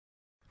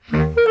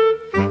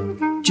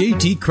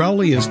J.T.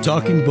 Crowley is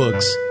Talking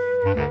Books.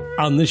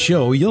 On this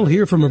show, you'll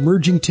hear from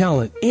emerging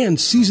talent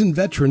and seasoned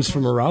veterans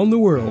from around the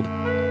world.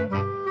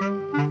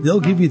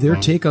 They'll give you their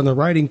take on the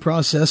writing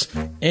process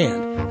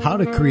and how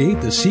to create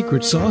the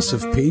secret sauce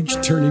of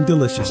page-turning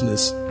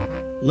deliciousness.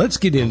 Let's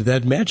get into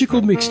that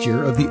magical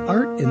mixture of the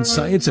art and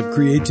science of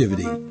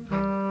creativity.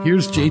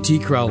 Here's J.T.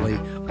 Crowley,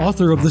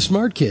 author of The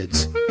Smart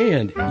Kids,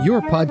 and your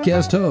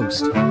podcast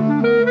host.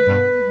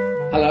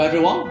 Hello,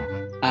 everyone,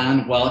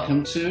 and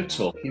welcome to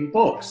Talking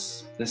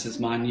Books. This is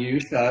my new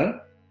show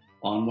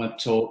on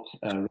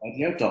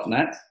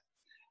webtalkradio.net.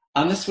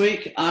 And this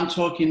week, I'm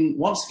talking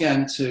once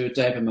again to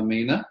David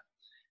Mamina.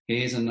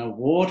 He's an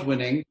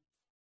award-winning,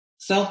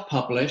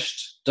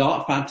 self-published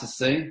dark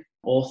fantasy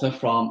author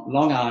from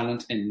Long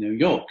Island in New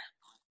York.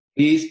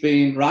 He's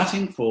been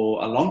writing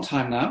for a long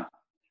time now,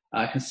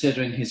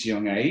 considering his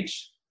young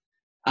age,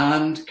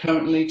 and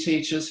currently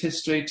teaches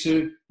history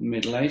to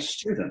middle-aged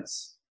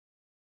students.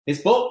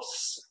 His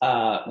books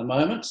at the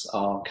moment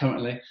are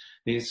currently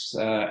these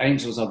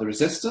Angels of the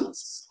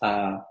Resistance,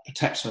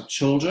 Protector of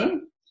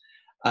Children,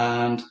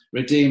 and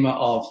Redeemer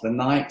of the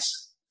Night,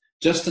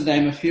 just to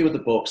name a few of the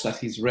books that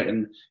he's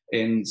written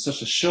in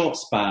such a short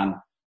span,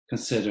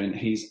 considering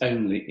he's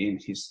only in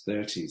his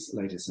 30s,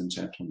 ladies and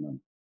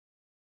gentlemen.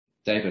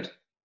 David,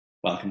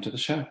 welcome to the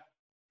show.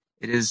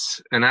 It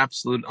is an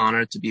absolute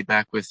honor to be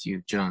back with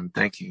you, John.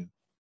 Thank you.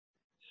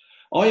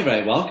 Oh, you're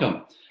very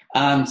welcome.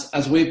 And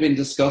as we've been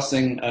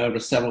discussing over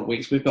several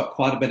weeks, we've got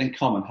quite a bit in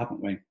common, haven't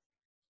we?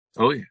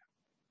 Oh, yeah.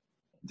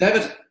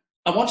 David,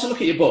 I want to look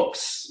at your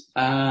books.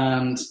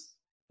 And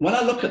when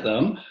I look at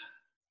them,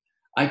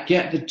 I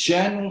get the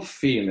general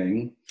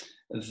feeling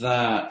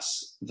that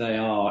they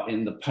are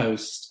in the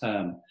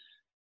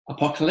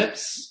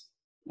post-apocalypse,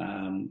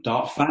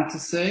 dark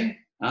fantasy,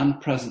 and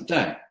present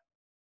day.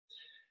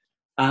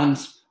 And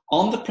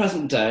on the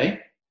present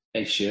day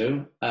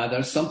issue,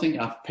 there's something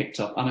I've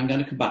picked up, and I'm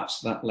going to come back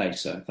to that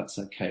later, if that's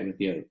okay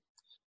with you.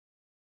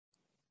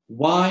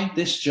 Why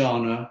this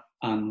genre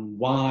and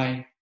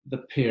why the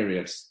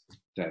periods,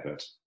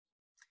 David?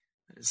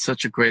 It's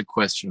such a great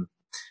question.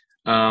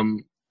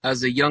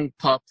 As a young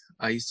pup,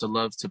 I used to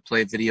love to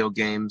play video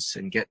games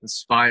and get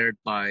inspired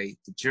by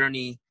the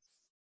journey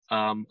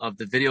of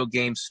the video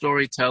game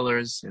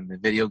storytellers and the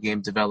video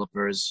game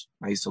developers.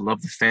 I used to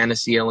love the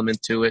fantasy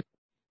element to it.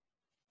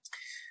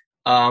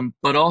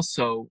 But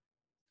also,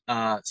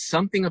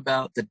 something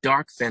about the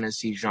dark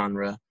fantasy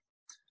genre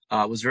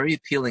was very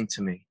appealing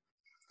to me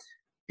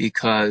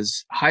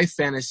because high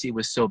fantasy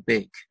was so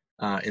big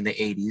in the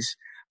 80s,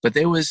 but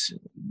there were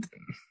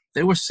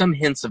some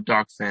hints of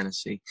dark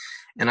fantasy,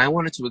 and I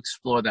wanted to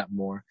explore that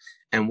more.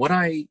 And what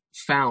I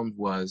found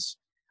was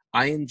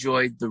I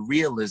enjoyed the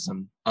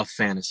realism of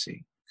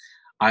fantasy.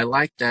 I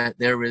like that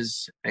there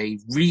is a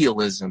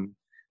realism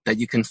that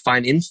you can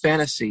find in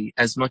fantasy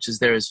as much as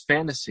there is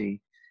fantasy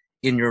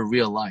in your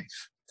real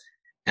life.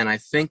 And I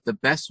think the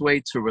best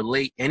way to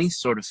relate any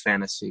sort of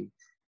fantasy,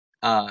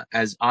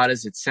 as odd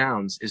as it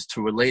sounds, is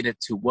to relate it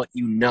to what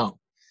you know.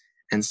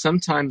 And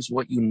sometimes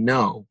what you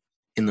know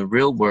in the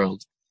real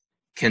world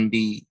can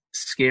be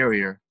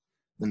scarier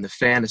than the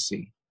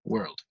fantasy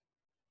world.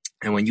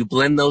 And when you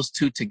blend those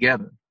two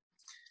together,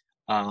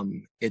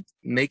 it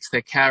makes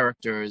the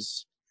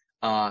characters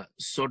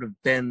sort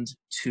of bend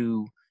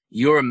to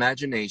your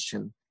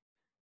imagination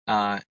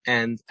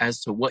and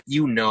as to what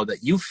you know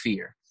that you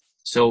fear.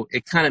 So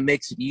it kind of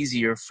makes it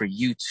easier for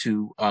you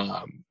to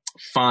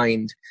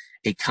find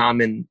a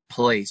common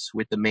place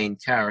with the main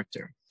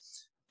character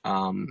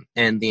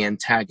and the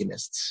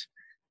antagonists,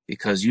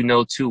 because you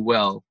know too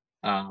well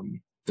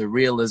the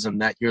realism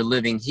that you're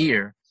living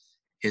here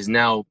is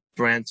now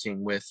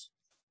branching with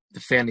the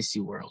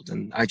fantasy world.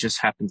 And I just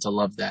happen to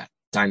love that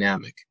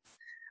dynamic.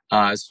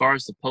 As far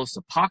as the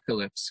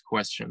post-apocalypse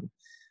question,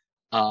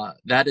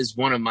 that is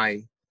one of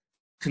my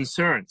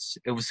concerns.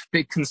 It was a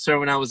big concern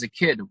when I was a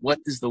kid. What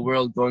is the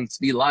world going to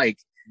be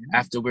like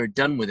after we're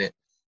done with it?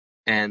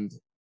 And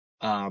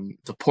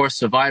the poor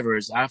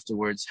survivors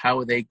afterwards, how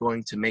are they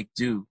going to make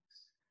do?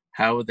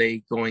 How are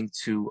they going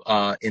to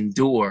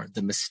endure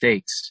the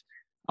mistakes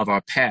of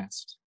our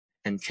past?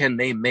 And can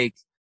they make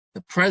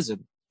the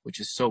present, which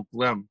is so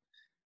glim,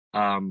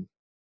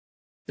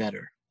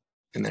 better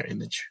in their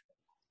image?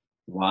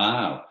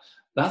 Wow.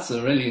 That's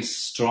a really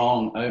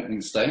strong opening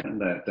statement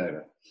there,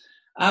 David.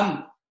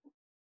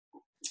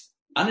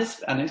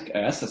 As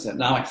I said,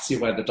 now I can see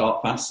where the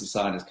dark fantasy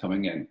side is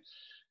coming in.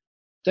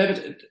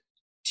 David,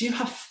 do you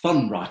have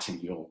fun writing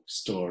your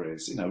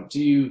stories? Do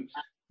you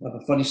have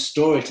a funny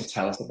story to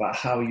tell us about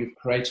how you've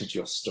created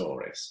your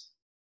stories?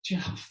 Do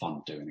you have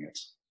fun doing it?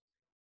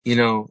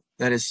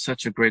 That is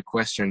such a great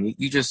question.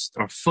 You just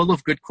are full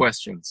of good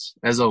questions,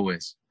 as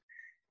always.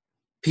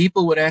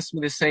 People would ask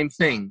me the same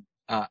thing.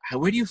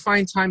 Where do you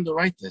find time to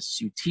write this?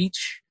 You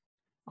teach?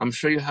 I'm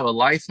sure you have a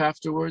life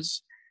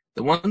afterwards.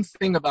 The one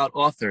thing about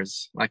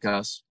authors like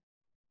us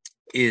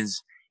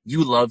is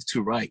you love to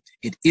write.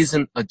 It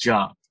isn't a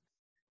job.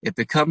 It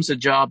becomes a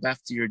job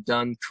after you're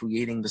done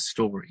creating the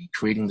story,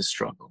 creating the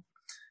struggle.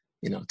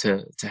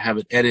 to have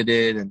it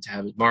edited and to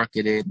have it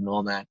marketed and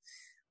all that.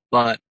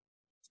 But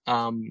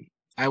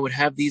I would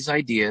have these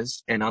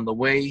ideas, and on the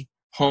way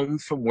home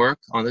from work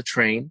on the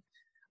train,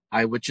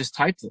 I would just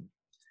type them.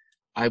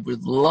 I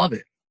would love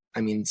it.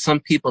 I mean,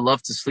 some people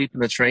love to sleep in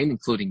the train,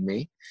 including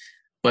me,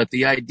 but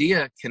the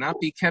idea cannot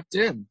be kept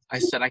in. I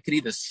said I could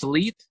either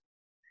sleep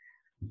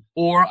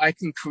or I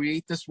can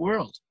create this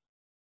world.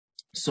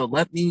 So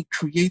let me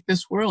create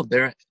this world.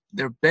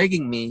 They're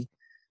begging me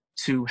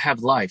to have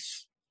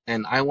life,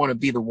 and I want to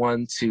be the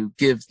one to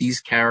give these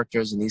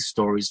characters and these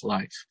stories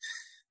life.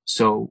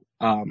 So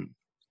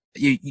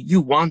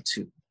you want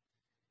to.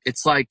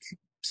 It's like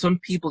some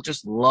people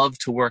just love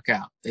to work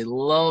out. They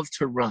love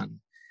to run.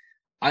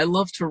 I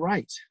love to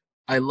write.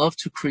 I love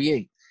to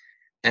create.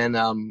 And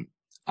I'm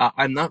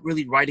not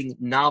really writing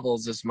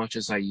novels as much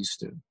as I used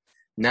to.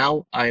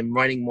 Now I'm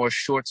writing more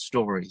short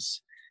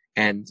stories.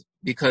 And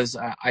because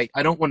I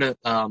don't want to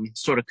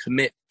sort of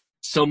commit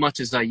so much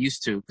as I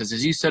used to, because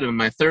as you said, I'm in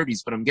my 30s,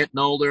 but I'm getting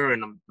older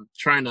and I'm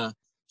trying to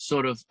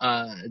sort of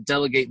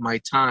delegate my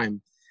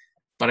time,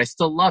 but I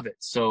still love it.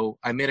 So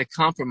I made a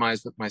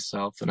compromise with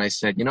myself and I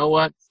said, you know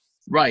what?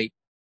 Write,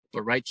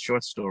 but write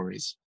short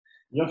stories.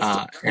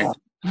 Yes. And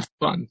it's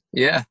fun.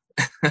 Yeah.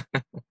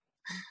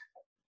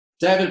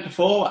 David,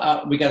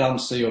 before we get on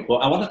to your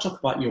book, I want to talk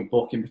about your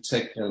book in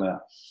particular,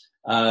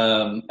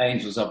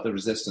 Angels of the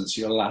Resistance,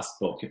 your last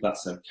book, if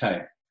that's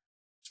okay.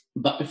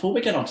 But before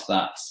we get on to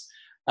that,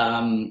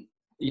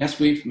 yes,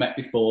 we've met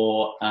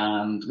before,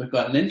 and we've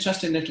got an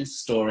interesting little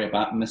story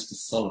about Mr.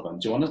 Sullivan.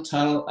 Do you want to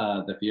tell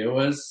the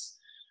viewers,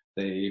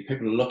 the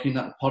people looking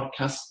at the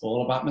podcast,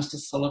 all about Mr.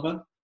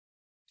 Sullivan?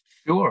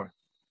 Sure.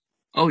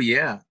 Oh,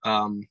 yeah.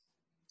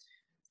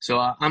 So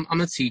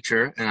I'm a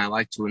teacher, and I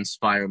like to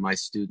inspire my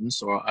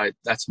students,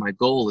 that's my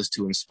goal, is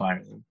to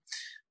inspire them.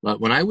 But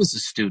when I was a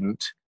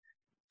student,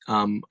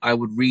 I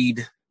would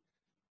read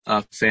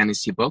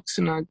fantasy books,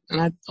 and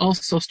I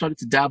also started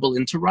to dabble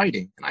into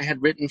writing, and I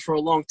had written for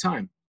a long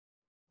time.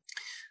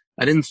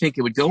 I didn't think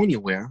it would go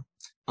anywhere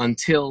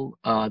until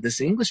this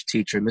English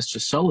teacher,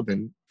 Mr.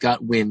 Sullivan,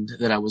 got wind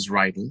that I was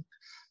writing,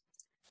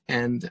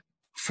 and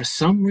for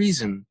some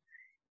reason,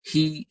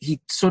 he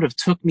sort of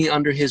took me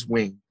under his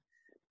wing.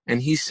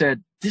 And he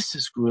said, this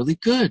is really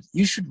good.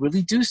 You should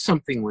really do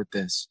something with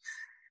this.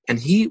 And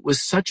he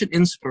was such an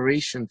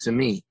inspiration to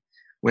me.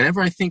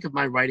 Whenever I think of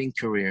my writing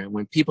career,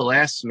 when people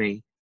ask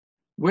me,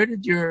 where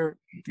did your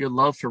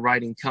love for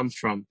writing come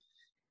from?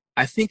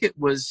 I think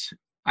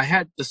I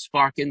had the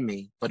spark in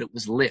me, but it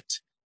was lit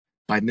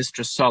by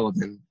Mr.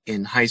 Sullivan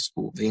in high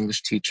school, the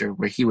English teacher,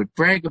 where he would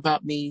brag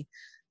about me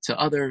to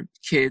other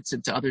kids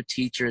and to other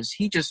teachers.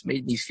 He just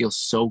made me feel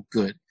so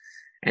good.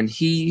 And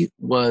he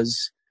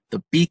was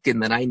the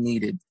beacon that I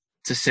needed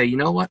to say, you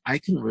know what, I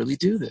can really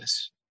do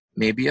this.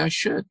 Maybe I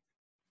should.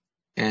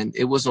 And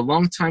it was a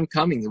long time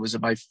coming. It was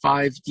about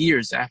 5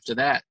 years after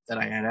that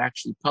I had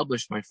actually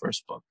published my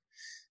first book.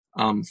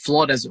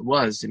 Flawed as it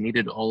was, it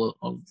needed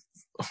all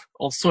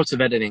sorts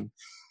of editing.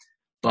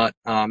 But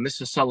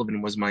Mr.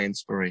 Sullivan was my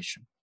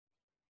inspiration.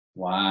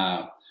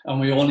 Wow.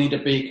 And we all need a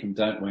beacon,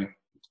 don't we?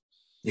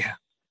 Yeah.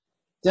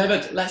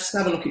 David, let's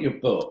have a look at your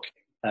book,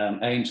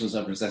 Angels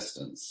of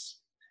Resistance.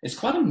 It's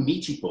quite a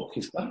meaty book.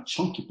 It's quite a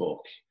chunky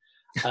book.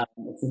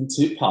 It's in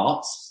 2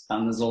 parts,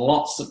 and there's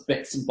lots of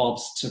bits and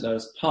bobs to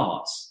those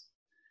parts.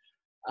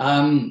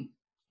 And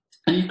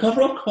you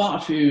cover up quite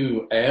a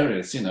few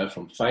areas,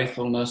 from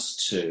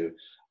faithfulness to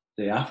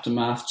the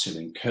aftermath, to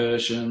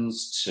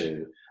incursions,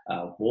 to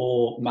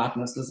war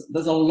madness.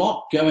 There's a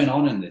lot going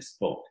on in this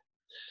book.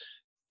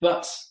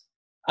 But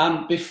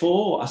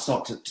before I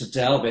start to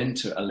delve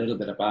into a little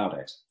bit about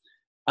it,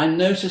 I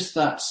noticed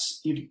that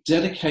you've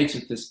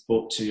dedicated this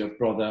book to your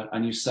brother,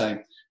 and you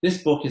say,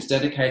 this book is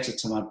dedicated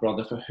to my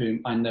brother for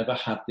whom I never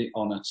had the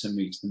honour to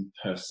meet in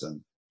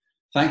person.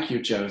 Thank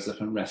you,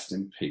 Joseph, and rest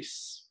in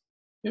peace.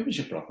 Who was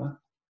your brother?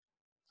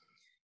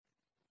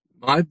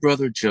 My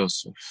brother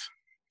Joseph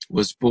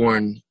was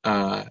born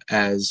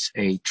as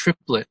a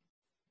triplet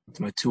with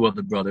my 2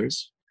 other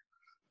brothers,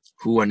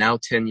 who are now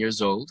 10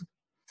 years old.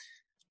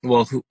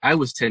 Well, I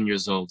was 10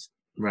 years old,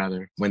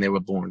 rather, when they were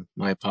born.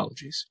 My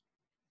apologies.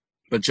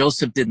 But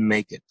Joseph didn't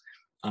make it.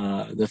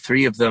 The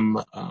 3 of them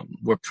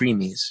were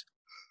preemies.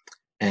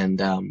 And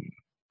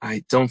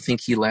I don't think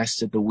he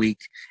lasted the week.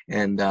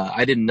 And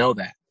I didn't know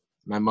that.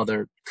 My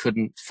mother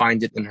couldn't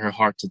find it in her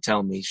heart to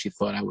tell me. She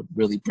thought I would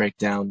really break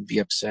down and be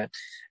upset.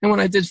 And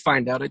when I did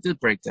find out, I did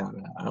break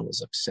down. I was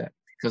upset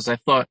because I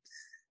thought,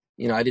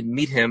 I didn't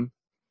meet him.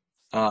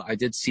 I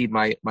did see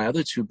my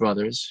other 2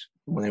 brothers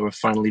when they were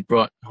finally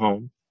brought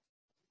home.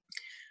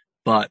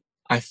 But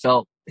I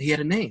felt he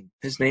had a name.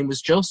 His name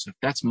was Joseph.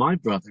 That's my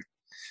brother.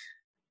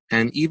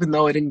 And even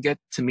though I didn't get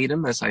to meet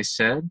him, as I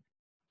said,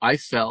 I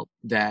felt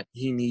that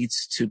he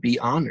needs to be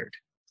honored.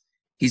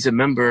 He's a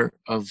member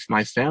of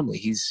my family.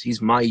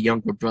 He's my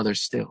younger brother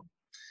still.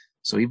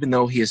 So even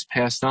though he has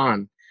passed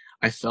on,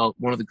 I felt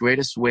one of the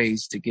greatest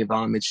ways to give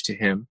homage to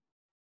him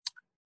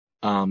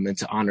and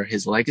to honor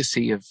his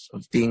legacy of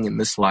being in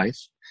this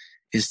life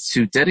is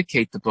to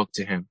dedicate the book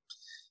to him.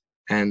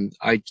 And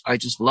I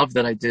just love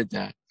that I did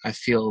that. I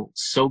feel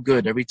so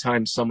good every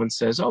time someone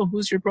says, "Oh,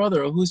 who's your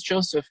brother?" or "Who's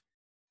Joseph?"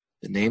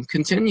 The name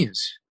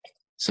continues.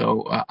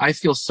 So I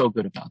feel so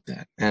good about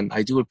that. And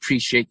I do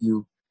appreciate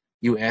you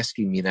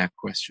asking me that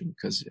question,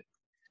 because it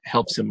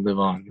helps him live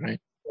on, right?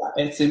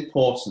 It's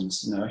important,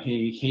 you know.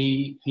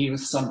 He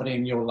was somebody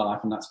in your life,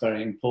 and that's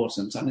very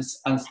important. And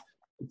it's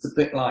a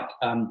bit like,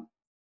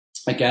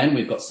 again,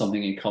 we've got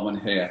something in common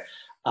here.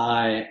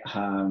 I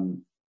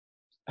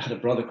had a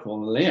brother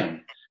called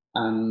Liam,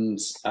 and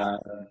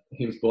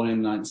he was born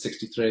in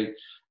 1963,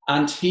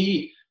 and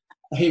he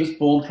was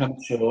born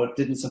premature,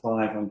 didn't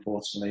survive,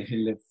 unfortunately. He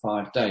lived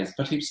 5 days,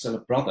 but he was still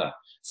a brother.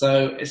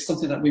 So it's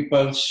something that we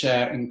both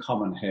share in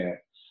common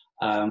here.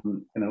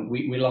 You know,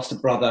 we lost a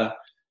brother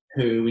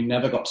who we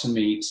never got to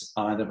meet,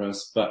 either of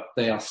us, but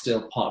they are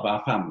still part of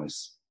our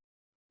families.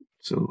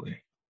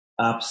 Absolutely.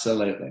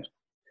 Absolutely.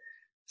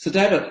 So,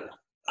 David,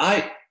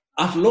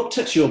 I've looked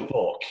at your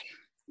book.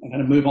 I'm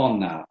going to move on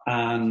now,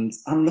 and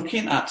I'm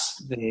looking at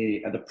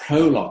the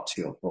prologue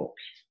to your book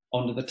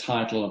under the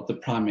title of The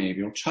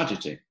Primeval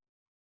Tragedy.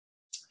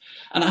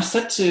 And I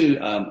said to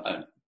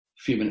a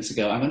few minutes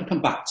ago, I'm going to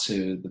come back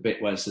to the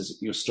bit where it says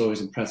your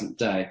stories in present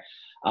day.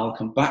 I'll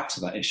come back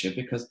to that issue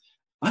because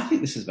I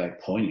think this is very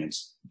poignant.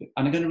 And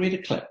I'm going to read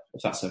a clip,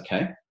 if that's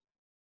okay.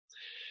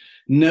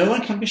 No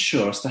one can be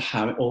sure as to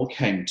how it all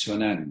came to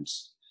an end.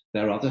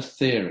 There are other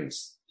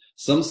theories.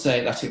 Some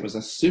say that it was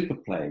a super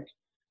plague,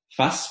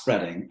 fast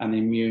spreading and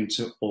immune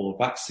to all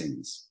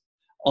vaccines.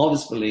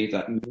 Others believe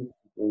that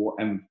war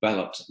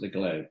enveloped the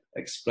globe,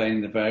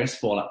 explaining the various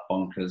fallout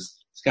bunkers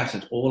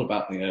scattered all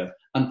about the earth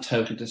and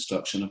total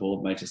destruction of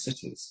all major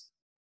cities.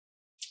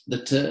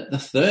 The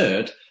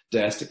third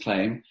dares to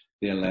claim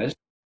the alleged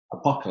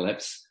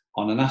apocalypse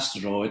on an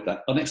asteroid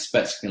that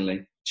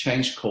unexpectedly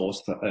changed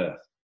course for Earth.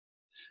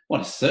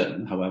 What is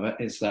certain, however,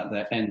 is that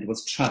their end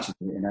was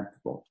tragically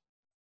inevitable.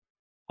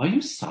 Are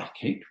you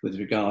psychic with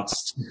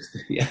regards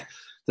to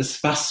this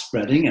fast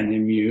spreading and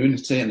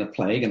immunity and the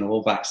plague and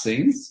all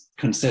vaccines,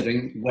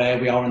 considering where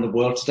we are in the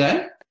world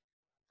today?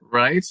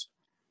 Right.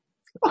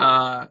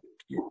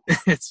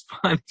 It's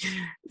fun.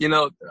 You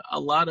know, a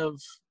lot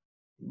of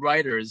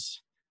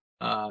writers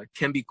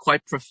can be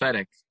quite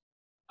prophetic.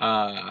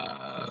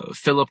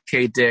 Philip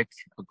K. Dick,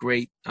 a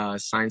great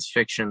science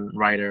fiction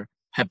writer,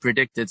 had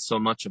predicted so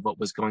much of what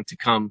was going to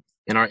come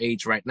in our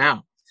age right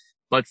now.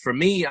 But for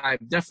me, I'm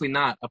definitely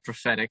not a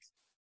prophetic.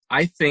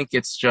 I think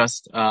it's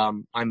just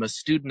I'm a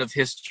student of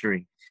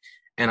history,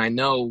 and I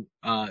know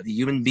the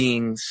human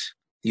beings,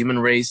 the human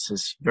race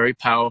is very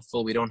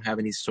powerful. We don't have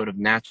any sort of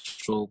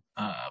natural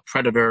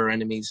predator or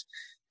enemies,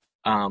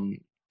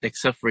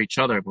 except for each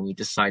other when we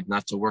decide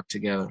not to work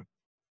together.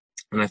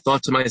 And I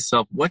thought to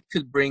myself, what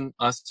could bring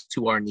us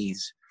to our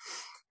knees?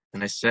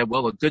 And I said,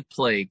 well, a good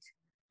plague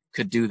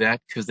could do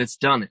that because it's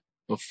done it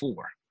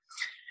before.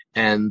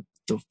 And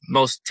the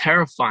most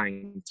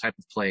terrifying type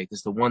of plague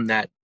is the one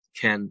that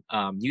can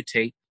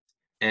mutate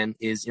and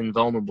is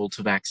invulnerable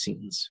to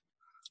vaccines.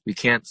 We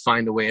can't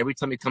find a way. Every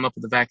time we come up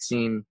with a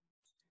vaccine,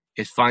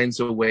 it finds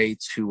a way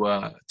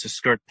to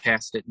skirt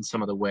past it in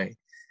some other way.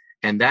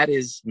 And that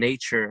is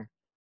nature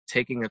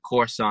taking a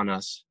course on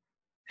us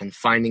and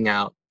finding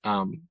out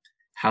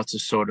how to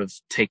sort of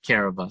take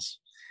care of us.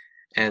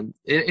 And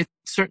it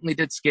certainly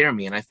did scare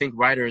me. And I think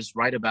writers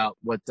write about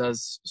what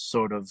does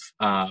sort of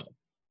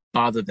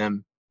bother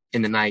them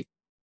in the night,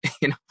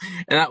 you know,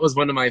 and that was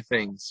one of my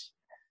things.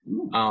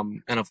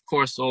 And of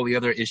course, all the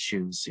other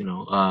issues, you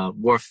know,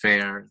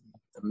 warfare,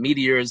 the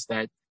meteors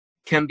that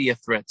can be a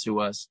threat to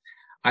us.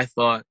 I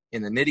thought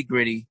in the nitty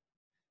gritty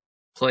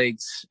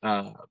plagues,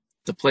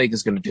 the plague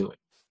is going to do it.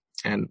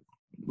 And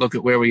look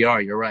at where we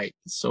are. You're right.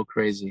 It's so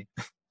crazy.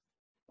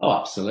 Oh,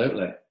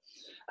 absolutely.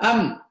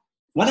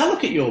 When I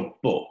look at your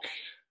book,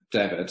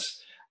 David,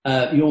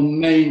 your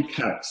main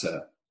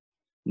character,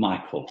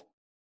 Michael.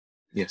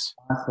 Yes.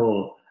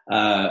 Michael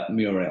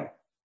Muriel.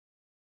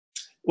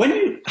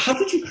 How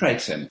did you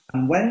create him?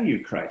 And when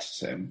you created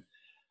him,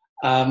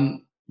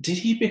 did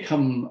he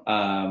become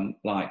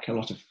like a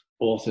lot of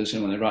authors, you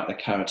know, when they write the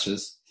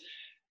characters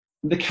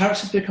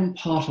become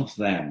part of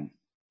them.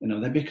 You know,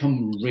 they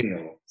become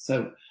real.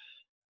 So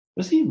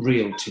was he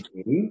real to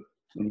you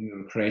when you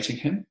were creating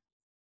him?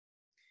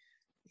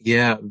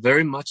 Yeah,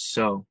 very much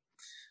so.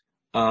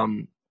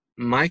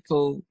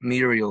 Michael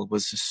Muriel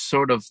was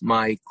sort of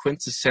my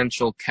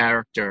quintessential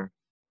character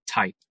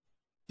type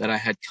that I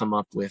had come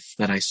up with,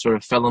 that I sort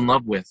of fell in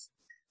love with.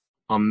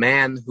 A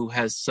man who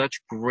has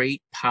such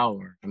great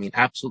power, I mean,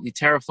 absolutely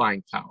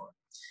terrifying power.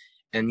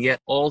 And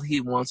yet all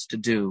he wants to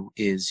do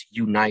is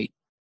unite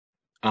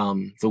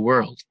the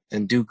world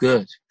and do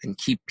good and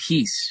keep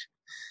peace.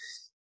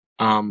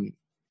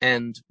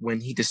 And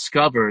when he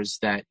discovers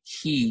that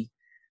he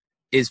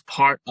is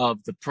part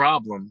of the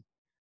problem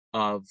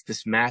of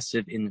this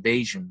massive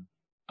invasion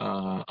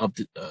of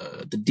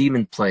the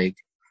demon plague,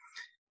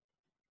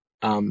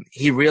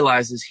 he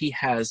realizes he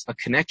has a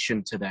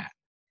connection to that,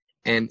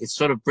 and it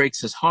sort of breaks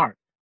his heart.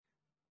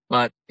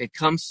 But it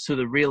comes to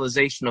the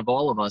realization of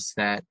all of us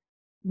that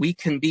we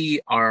can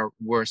be our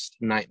worst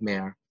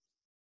nightmare,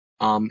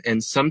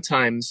 And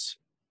sometimes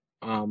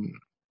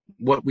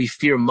what we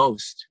fear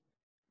most,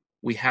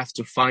 we have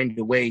to find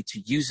a way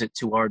to use it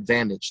to our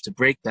advantage, to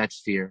break that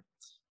fear,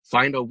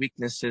 find our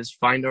weaknesses,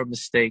 find our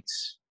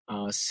mistakes,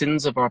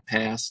 sins of our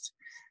past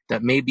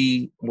that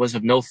maybe was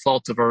of no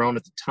fault of our own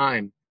at the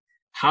time.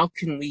 How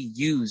can we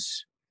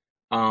use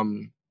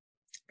the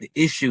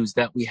issues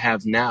that we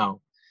have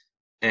now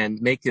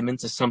and make them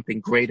into something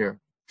greater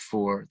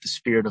for the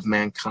spirit of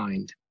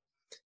mankind?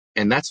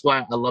 And that's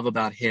why I love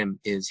about him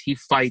is he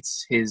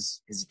fights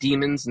his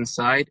demons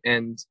inside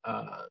and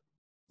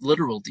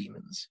literal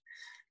demons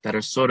that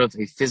are sort of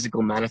a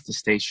physical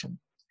manifestation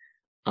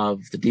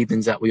of the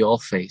demons that we all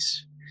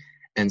face.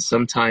 And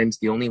sometimes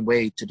the only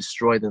way to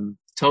destroy them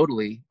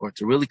totally or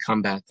to really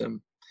combat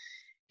them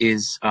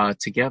is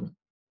together.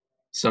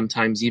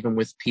 Sometimes even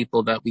with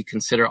people that we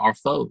consider our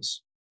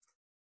foes,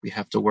 we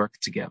have to work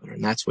together.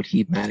 And that's what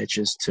he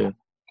manages to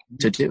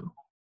do.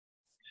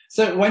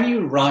 So when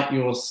you write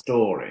your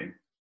story,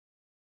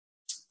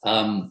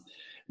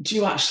 do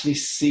you actually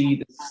see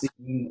the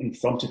scene in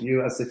front of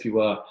you as if you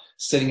were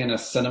sitting in a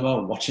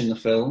cinema watching the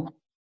film?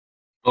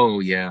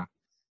 Oh, yeah.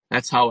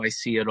 That's how I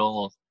see it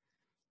all.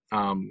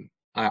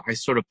 I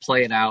sort of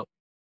play it out,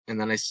 and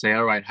then I say,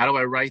 all right, how do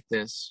I write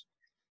this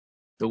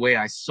the way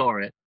I saw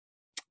it,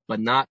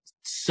 but not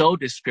so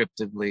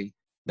descriptively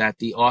that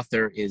the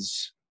author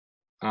is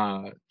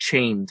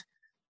chained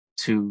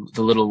to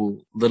the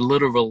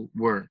literal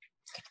word.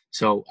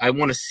 So I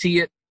want to see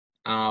it,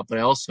 but I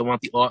also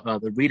want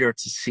the reader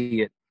to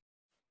see it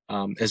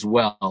as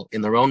well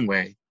in their own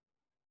way.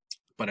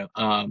 But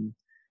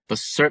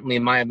certainly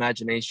my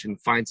imagination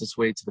finds its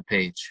way to the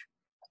page.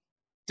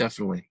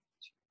 Definitely.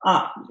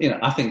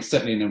 I think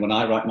certainly when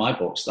I write my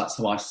books, that's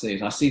how I see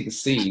it. I see the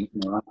scene,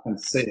 I can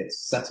see it,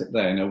 set it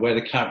there, where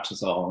the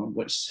characters are, and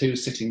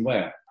who's sitting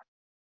where.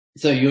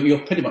 So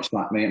you're pretty much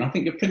like me, and I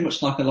think you're pretty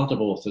much like a lot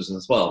of authors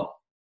as well.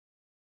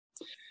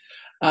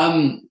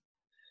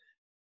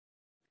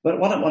 But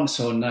what I want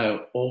to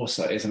know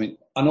also is, an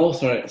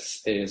author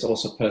is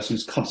also a person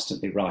who's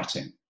constantly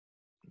writing.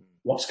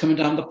 What's coming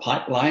down the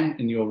pipeline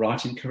in your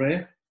writing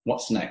career?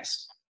 What's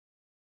next?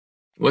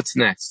 What's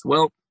next?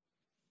 Well,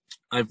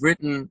 I've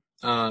written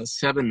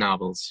 7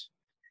 novels,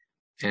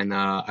 and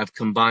I've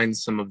combined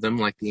some of them,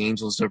 like The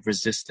Angels of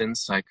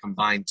Resistance. I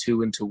combined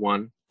 2 into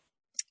 1.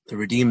 The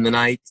Redeem the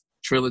Night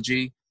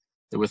trilogy,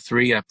 there were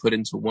 3 I put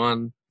into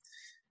 1.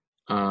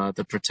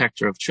 The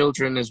Protector of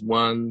Children is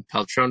 1.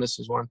 Paltronus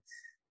is 1.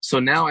 So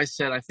now I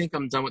said, I think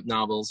I'm done with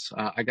novels.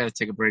 I got to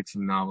take a break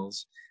from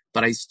novels,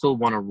 but I still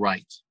want to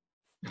write.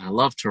 And I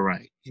love to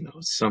write.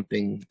 It's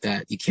something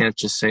that you can't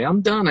just say,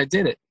 I'm done, I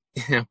did it.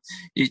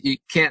 You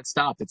can't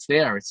stop. It's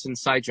there. It's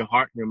inside your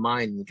heart and your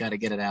mind, and you got to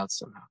get it out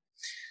somehow.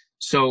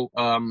 So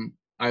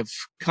I've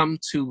come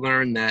to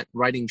learn that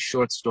writing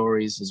short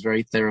stories is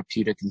very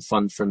therapeutic and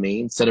fun for me.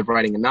 Instead of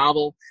writing a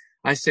novel,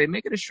 I say,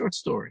 make it a short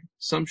story.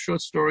 Some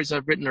short stories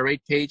I've written are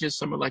 8 pages.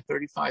 Some are like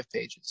 35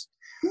 pages.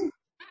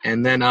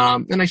 And then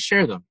I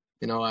share them.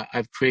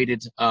 I've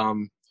created a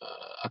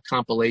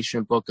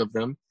compilation book of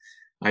them.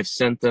 I've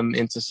sent them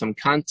into some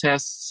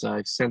contests.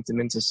 I've sent them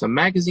into some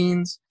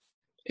magazines.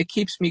 It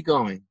keeps me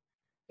going.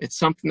 It's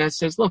something that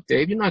says, look,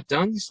 Dave, you're not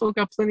done. You still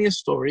got plenty of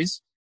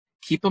stories.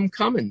 Keep them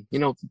coming.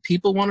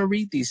 People want to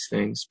read these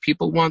things.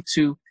 People want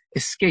to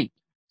escape,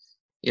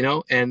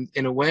 and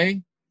in a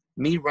way,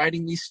 me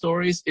writing these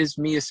stories is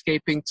me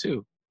escaping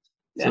too.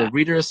 Yeah. So the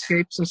reader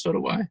escapes, and so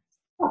do I.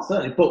 Well,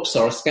 certainly books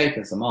are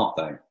escapism, aren't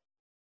they?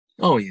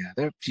 Oh, yeah,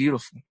 they're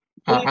beautiful.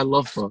 I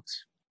love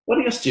books. What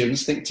do your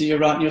students think to you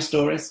writing your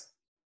stories?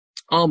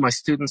 Oh, my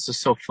students are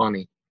so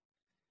funny.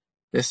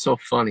 They're so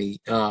funny.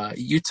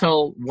 You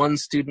tell one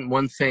student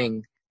one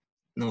thing,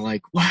 and they're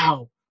like,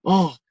 wow,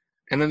 oh.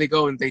 And then they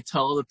go and they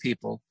tell other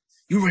people,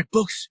 you write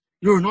books,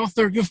 you're an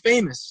author, you're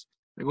famous.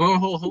 Like, whoa,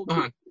 hold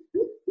on.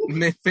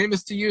 I'm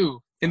famous to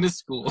you in this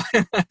school.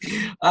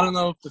 I don't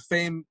know if the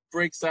fame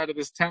breaks out of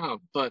this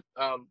town, but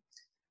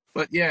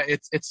yeah,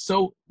 it's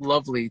so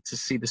lovely to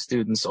see the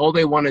students. All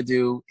they want to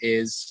do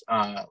is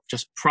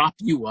just prop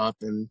you up,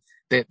 and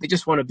they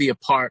just want to be a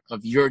part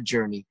of your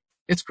journey.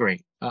 It's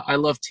great. I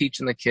love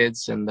teaching the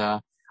kids, and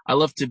I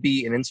love to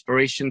be an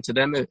inspiration to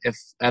them if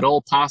at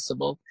all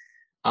possible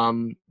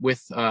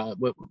with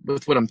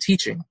what I'm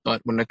teaching.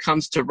 But when it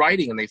comes to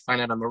writing and they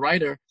find out I'm a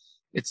writer,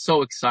 it's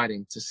so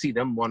exciting to see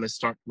them want to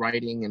start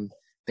writing, and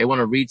they want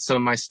to read some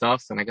of my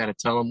stuff, and I got to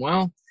tell them,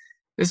 well,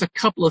 there's a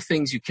couple of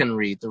things you can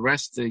read. The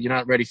rest, you're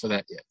not ready for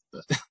that yet.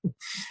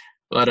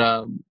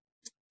 But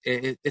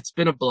it's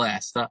been a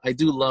blast. I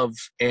do love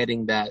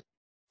adding that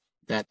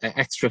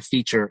extra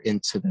feature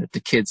into the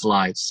kids'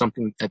 lives,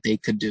 something that they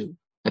could do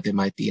that they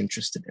might be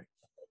interested in.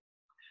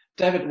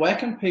 David, where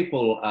can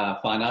people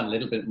find out a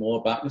little bit more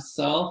about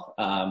yourself?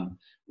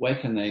 Where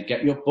can they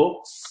get your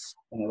books?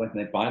 Where can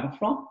they buy them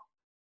from?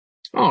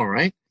 All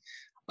right.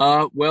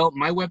 Well,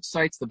 my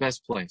website's the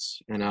best place,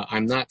 and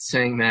I'm not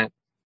saying that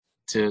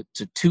to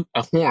toot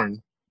a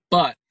horn,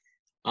 but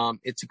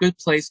it's a good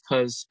place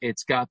because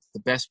it's got the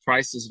best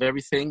prices of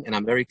everything, and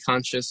I'm very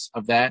conscious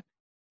of that.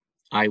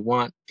 I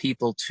want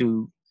people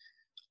to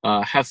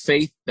have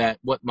faith that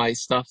what my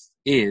stuff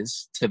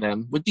is to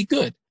them would be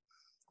good.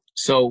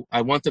 So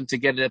I want them to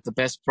get it at the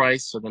best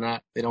price, so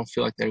they don't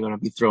feel like they're going to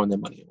be throwing their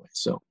money away.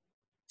 So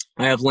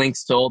I have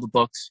links to all the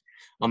books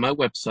on my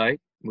website,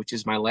 which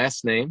is my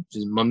last name, which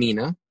is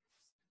Mammina,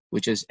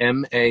 which is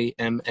MAMMINA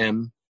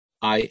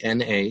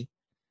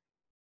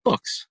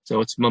books.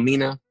 So it's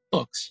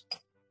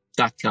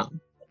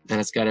MaminaBooks.com, and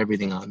it's got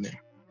everything on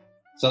there.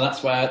 So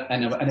that's where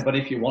anybody,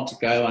 if you want to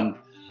go and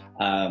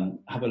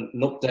have a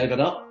look David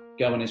up,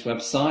 go on his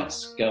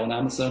website, go on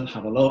Amazon,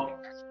 have a look.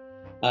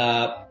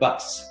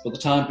 But for the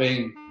time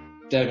being,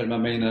 David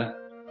Mammina,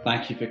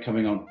 thank you for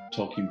coming on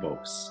Talking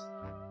Books.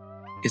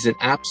 It's an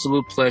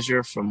absolute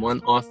pleasure from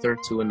one author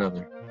to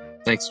another.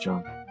 Thanks,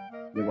 John.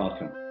 You're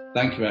welcome.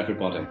 Thank you,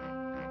 everybody.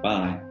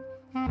 Bye.